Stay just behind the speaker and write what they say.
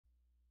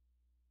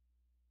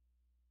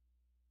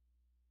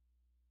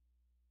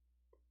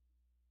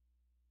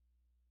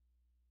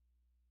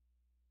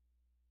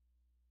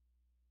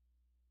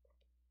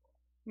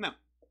No,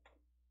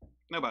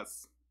 no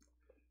buzz.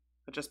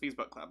 The Just Bees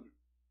Book Club.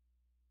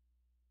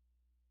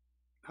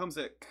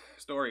 Homesick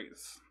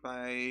Stories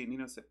by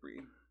Nino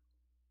Cipri.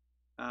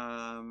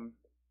 Um,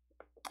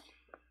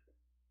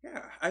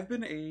 yeah, I've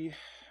been an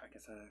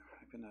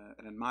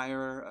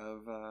admirer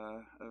of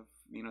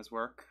Nino's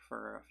work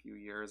for a few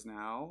years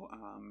now.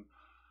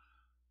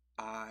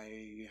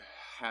 I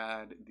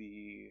had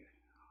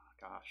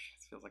gosh,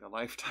 it feels like a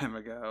lifetime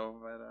ago,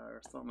 but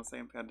we're still in the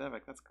same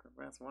pandemic.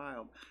 That's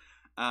wild.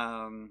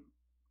 Um,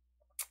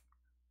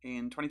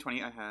 in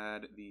 2020, I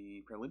had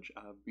the privilege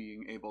of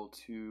being able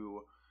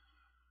to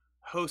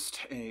host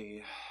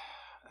a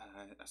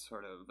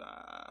sort of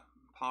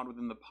pod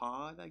within the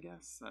pod, I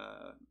guess,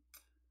 a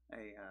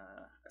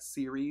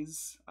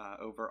series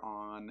over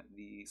on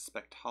the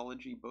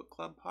Spectology Book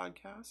Club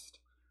podcast.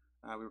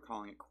 We were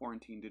calling it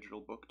Quarantine Digital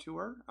Book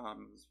Tour.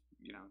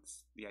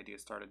 The idea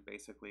started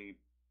basically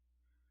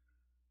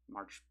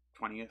March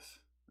 20th,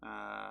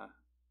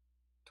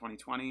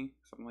 2020,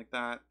 something like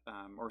that.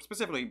 Or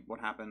specifically, what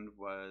happened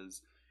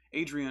was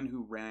Adrian,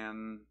 who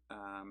ran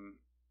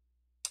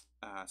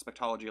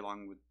Spectology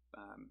along with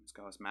his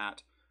co-host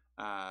Matt,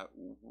 put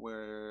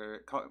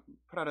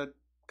out a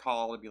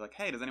call to be like,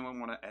 "Hey, does anyone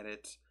want to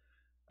edit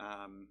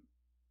um,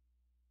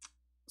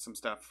 some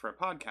stuff for a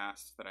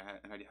podcast that I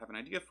have an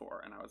idea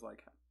for?" And I was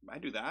like, "I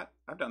do that.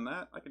 I've done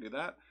that. I can do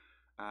that."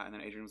 And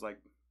then Adrian was like,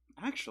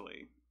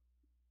 "Actually,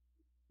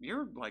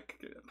 you're like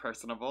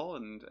personable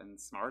and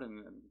smart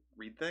and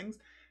read things.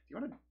 Do you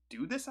want to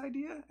do this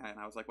idea?" And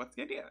I was like, "What's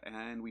the idea?"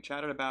 And we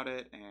chatted about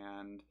it,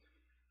 and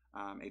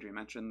Adrian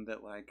mentioned that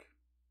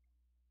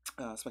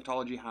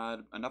Spectology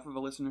had enough of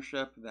a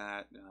listenership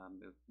that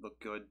it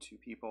looked good to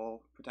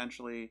people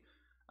potentially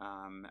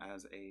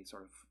as a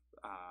sort of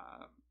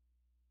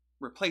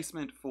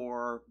replacement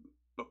for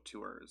book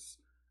tours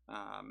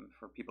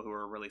for people who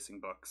are releasing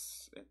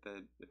books at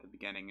the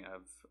beginning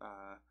of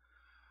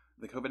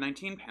the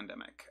COVID-19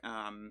 pandemic.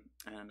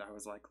 And I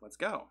was like, let's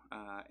go.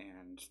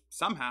 And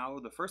somehow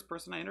the first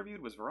person I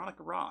interviewed was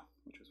Veronica Roth,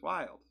 which was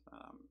wild.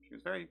 She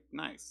was very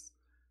nice.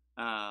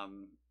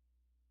 Um,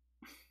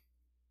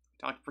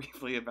 Talked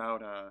briefly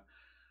about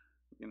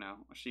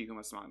she who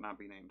must not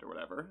be named or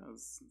whatever.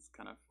 It's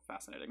kind of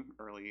fascinating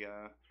early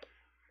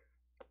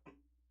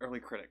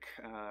critic,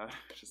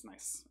 which is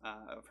nice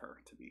of her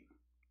to be.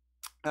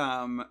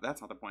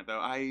 That's not the point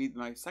though.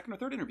 My second or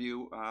third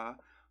interview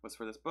was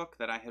for this book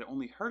that I had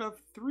only heard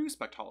of through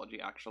Spectology,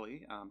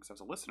 actually, because I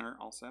was a listener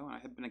also, and I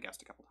had been a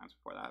guest a couple times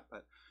before that.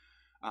 But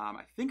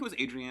I think it was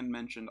Adrian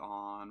mentioned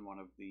on one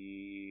of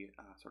the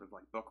sort of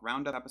like book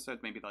roundup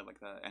episodes, maybe like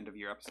the end of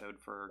year episode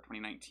for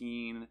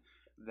 2019,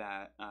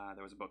 that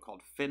there was a book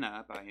called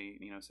Finna by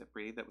Nino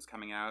Cipri that was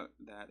coming out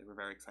that they were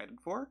very excited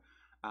for.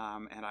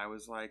 And I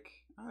was like,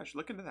 oh, I should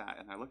look into that.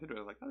 And I looked into it,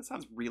 I was like, oh, that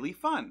sounds really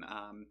fun.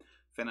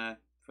 Finna,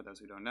 for those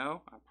who don't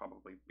know, I'll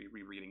probably be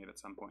rereading it at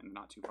some point in the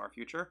not too far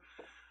future,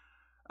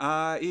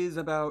 is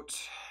about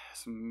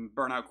some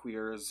burnout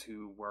queers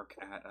who work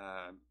at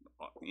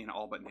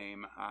all but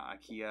name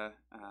IKEA,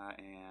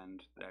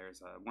 and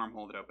there's a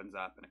wormhole that opens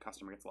up, and a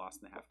customer gets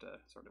lost, and they have to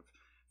sort of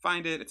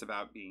find it. It's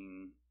about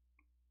being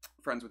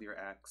friends with your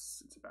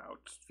ex. It's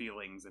about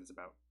feelings. It's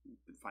about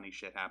funny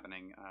shit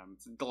happening.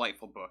 It's a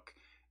delightful book.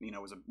 Nino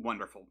was a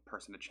wonderful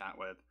person to chat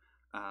with.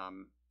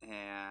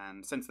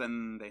 And since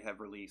then, they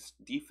have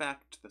released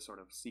Defect, the sort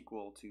of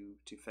sequel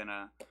to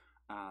Finna.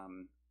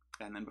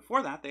 And then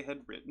before that, they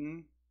had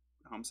written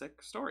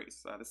Homesick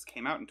Stories. This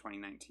came out in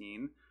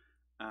 2019.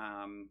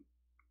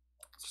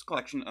 It's just a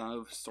collection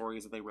of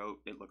stories that they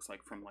wrote, it looks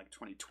like, from like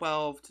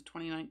 2012 to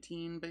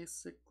 2019,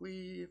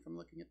 basically, if I'm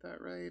looking at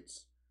that right.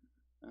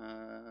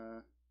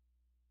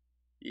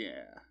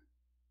 Yeah.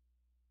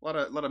 A lot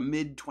of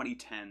mid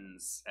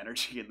 2010s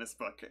energy in this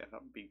book, if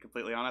I'm being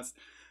completely honest.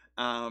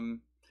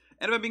 And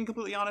if I'm being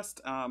completely honest,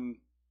 I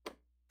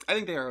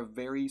think they are a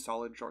very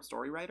solid short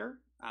story writer.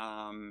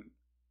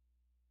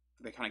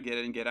 They kind of get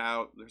in, get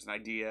out. There's an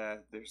idea.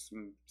 There's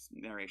some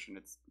narration.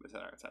 It's et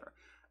cetera, et cetera.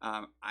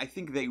 I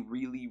think they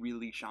really,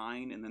 really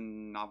shine in the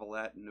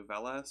novelette and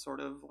novella sort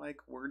of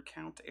like word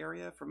count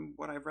area from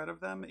what I've read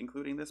of them,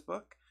 including this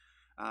book,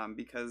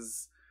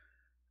 because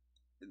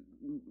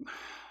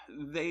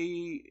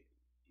they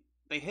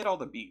hit all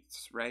the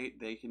beats, right?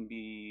 They can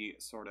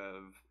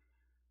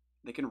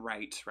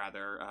write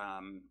rather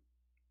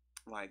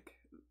like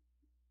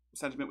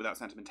sentiment without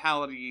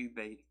sentimentality.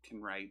 They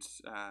can write,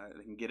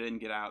 they can get in,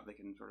 get out, they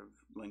can sort of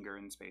linger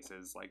in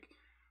spaces, like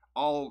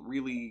all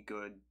really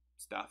good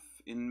stuff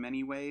in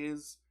many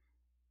ways.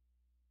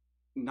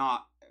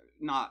 Not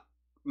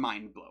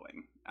mind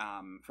blowing,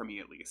 for me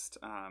at least.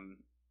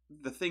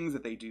 The things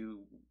that they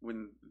do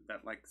when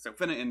that, like, so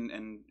Finna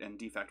and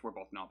Defect were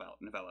both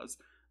novellas,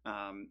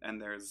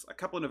 and there's a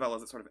couple of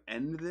novellas that sort of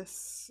end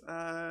this.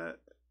 I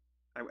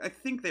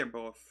think they're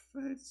both.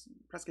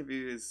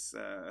 Presque-Vue is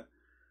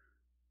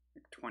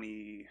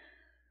 20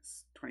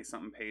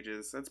 something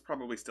pages. That's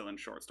probably still in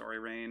short story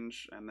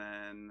range. And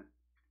then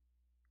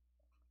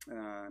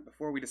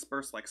Before We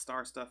Disperse, like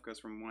Star Stuff, goes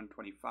from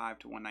 125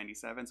 to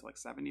 197, so like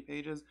 70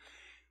 pages.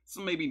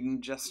 so maybe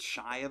just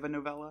shy of a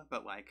novella,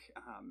 but like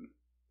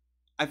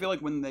I feel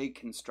like when they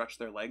can stretch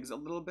their legs a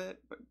little bit,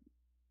 but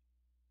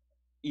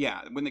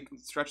yeah, when they can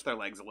stretch their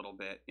legs a little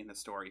bit in the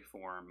story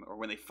form, or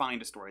when they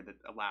find a story that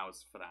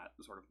allows for that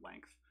sort of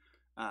length,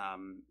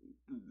 um,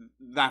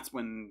 that's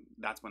when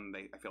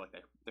they I feel like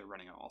they're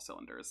running on all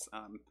cylinders.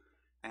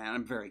 And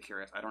I'm very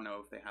curious. I don't know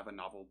if they have a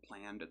novel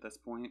planned at this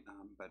point,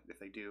 but if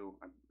they do,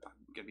 I'm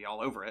gonna be all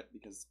over it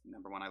because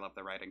number one, I love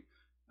their writing.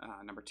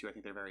 Number two, I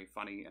think they're very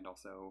funny and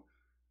also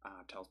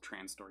tell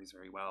trans stories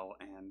very well.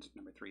 And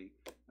number three,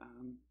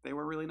 they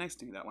were really nice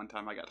to me that one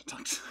time I got to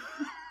talk to.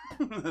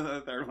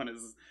 The third one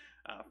is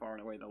far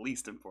and away the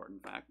least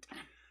important fact.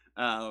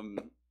 Um,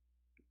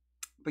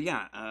 but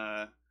yeah,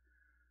 I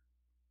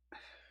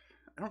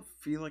don't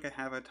feel like I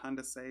have a ton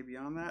to say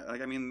beyond that.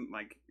 Like, I mean,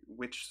 like,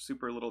 which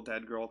super little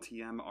dead girl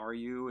TM are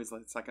you? Is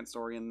like the second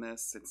story in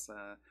this. It's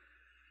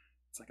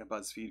like a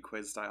BuzzFeed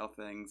quiz style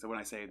thing. So when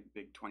I say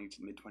big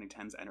mid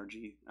 2010s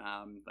energy,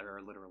 there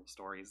are literal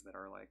stories that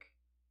are like,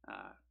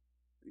 uh,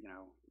 you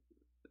know,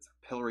 it's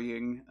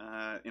pillorying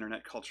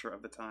internet culture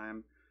of the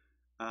time.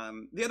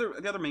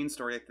 The other main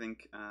story I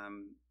think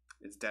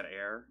is Dead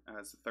Air.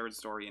 It's the third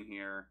story in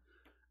here.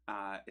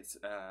 It's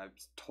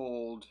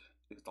told.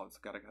 It's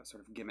got a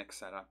sort of gimmick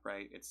set up,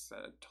 right? It's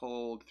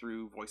told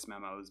through voice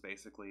memos,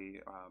 basically,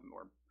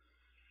 or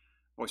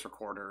voice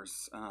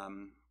recorders.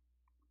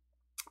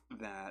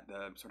 That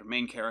the sort of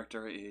main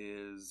character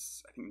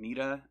is, I think,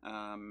 Nita,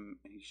 and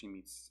she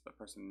meets a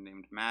person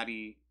named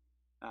Maddie,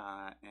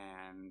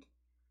 and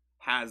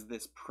has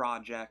this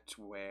project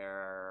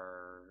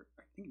where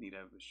I think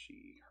Nita was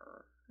she,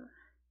 her.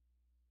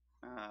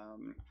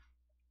 Um,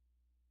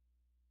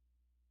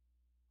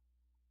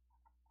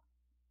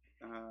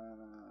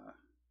 uh,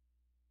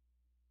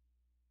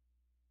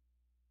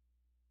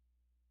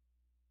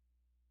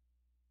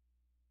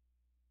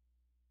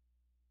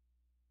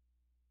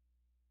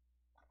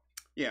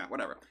 yeah,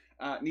 whatever.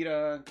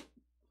 Nita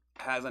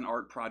has an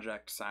art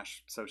project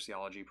slash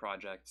sociology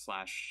project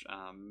slash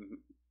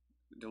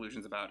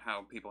delusions about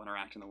how people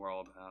interact in the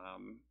world.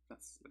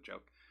 That's a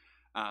joke.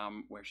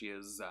 Where she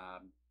is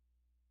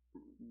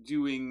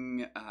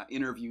doing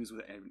interviews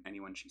with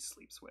anyone she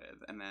sleeps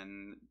with, and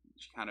then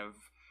she kind of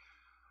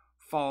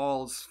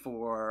falls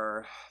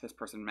for this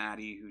person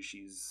Maddie, who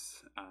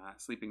she's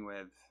sleeping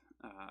with,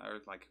 or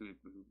like who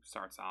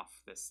starts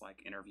off this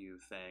like interview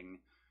thing,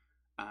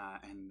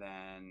 and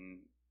then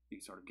you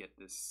sort of get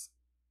this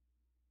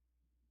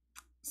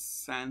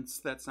sense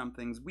that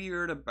something's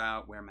weird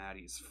about where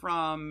Maddie's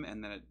from,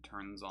 and then it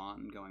turns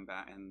on going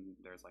back, and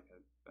there's like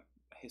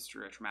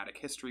a traumatic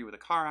history with a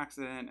car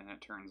accident, and it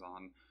turns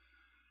on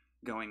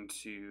going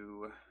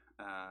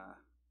uh,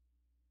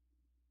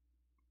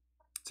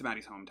 to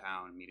Maddie's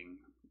hometown, meeting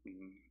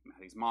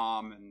Maddie's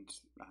mom, and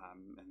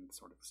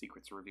sort of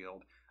secrets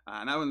revealed.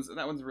 And that one's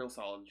a real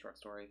solid short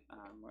story.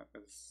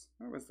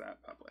 Where was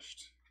that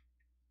published?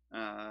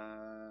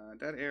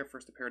 Dead Air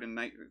first appeared in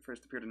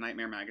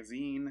Nightmare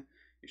Magazine,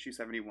 issue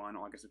 71,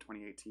 August of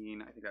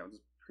 2018. I think that was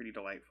pretty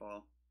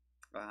delightful.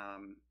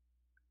 And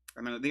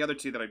then the other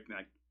two that I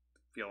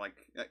feel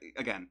like,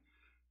 again,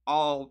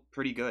 all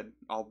pretty good,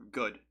 all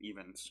good,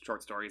 even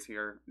short stories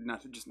here.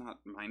 Not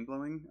mind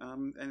blowing,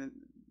 and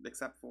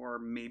except for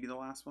maybe the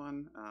last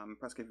one.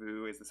 Presque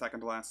Vu is the second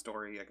to last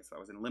story. I guess that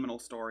was in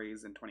Liminal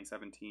Stories in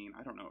 2017.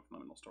 I don't know if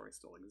Liminal Stories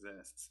still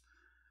exists.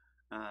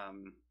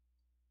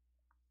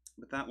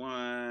 But that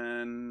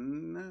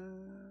one.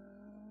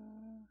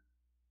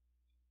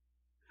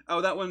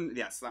 That one.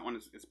 Yes, that one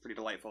is pretty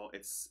delightful.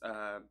 It's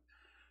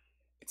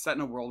set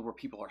in a world where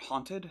people are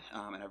haunted,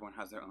 and everyone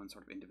has their own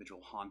sort of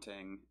individual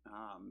haunting.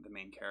 The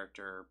main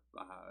character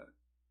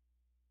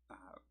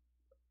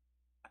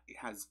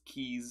has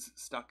keys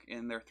stuck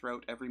in their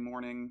throat every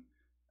morning.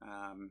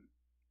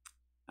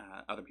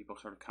 Other people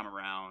sort of come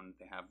around.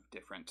 They have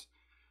different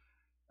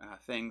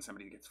things.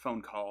 Somebody gets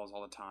phone calls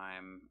all the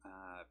time,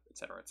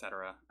 etc.,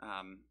 etc.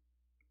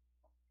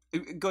 A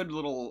good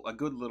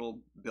little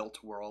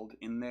built world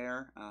in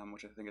there,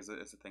 which I think is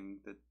a thing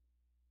that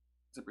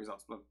Cipri's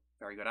also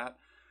very good at.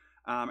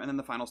 And then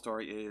the final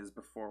story is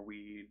Before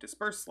We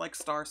Disperse Like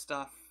Star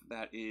Stuff,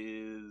 that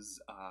is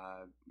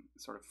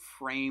sort of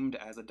framed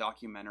as a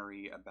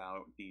documentary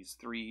about these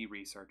three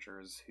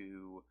researchers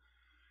who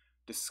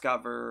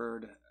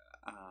discovered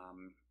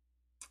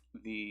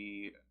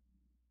the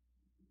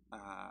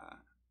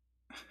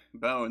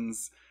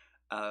bones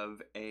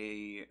of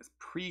a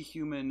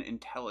pre-human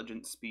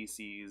intelligent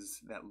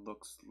species that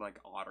looks like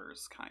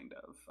otters, kind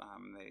of.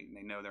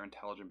 They know they're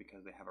intelligent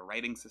because they have a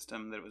writing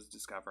system that was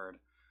discovered.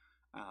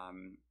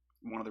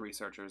 One of the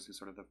researchers, who's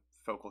sort of the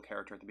focal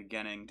character at the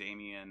beginning,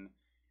 Damien,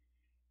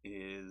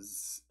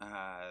 is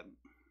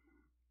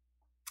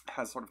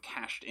has sort of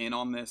cashed in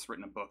on this,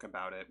 written a book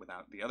about it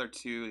without the other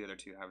two. The other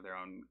two have their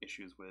own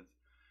issues with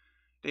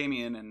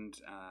Damien, and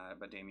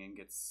but Damien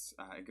gets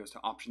goes to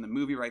option the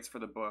movie rights for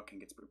the book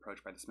and gets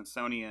approached by the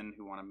Smithsonian,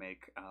 who want to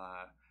make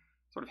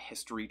sort of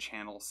History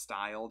Channel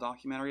style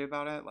documentary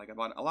about it, like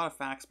about a lot of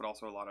facts but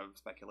also a lot of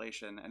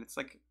speculation. And it's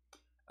like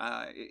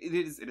It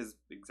is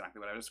exactly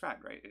what I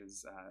described, right?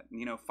 Is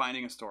Nino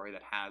finding a story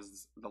that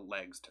has the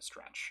legs to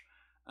stretch,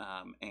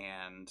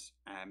 and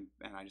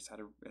I just had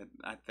a.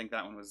 I think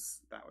that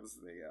was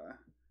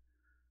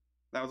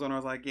when I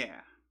was like,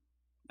 yeah,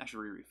 I should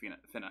reread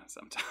Finna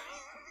sometime.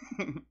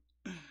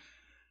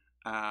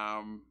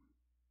 um,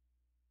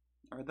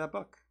 I read that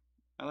book.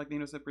 I like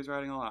Nino Cipri's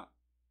writing a lot.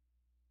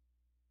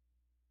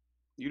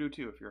 You do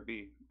too if you're a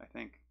B, I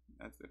think.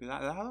 Is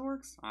that how that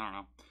works? I don't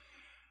know.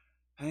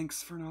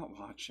 Thanks for not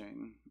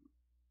watching.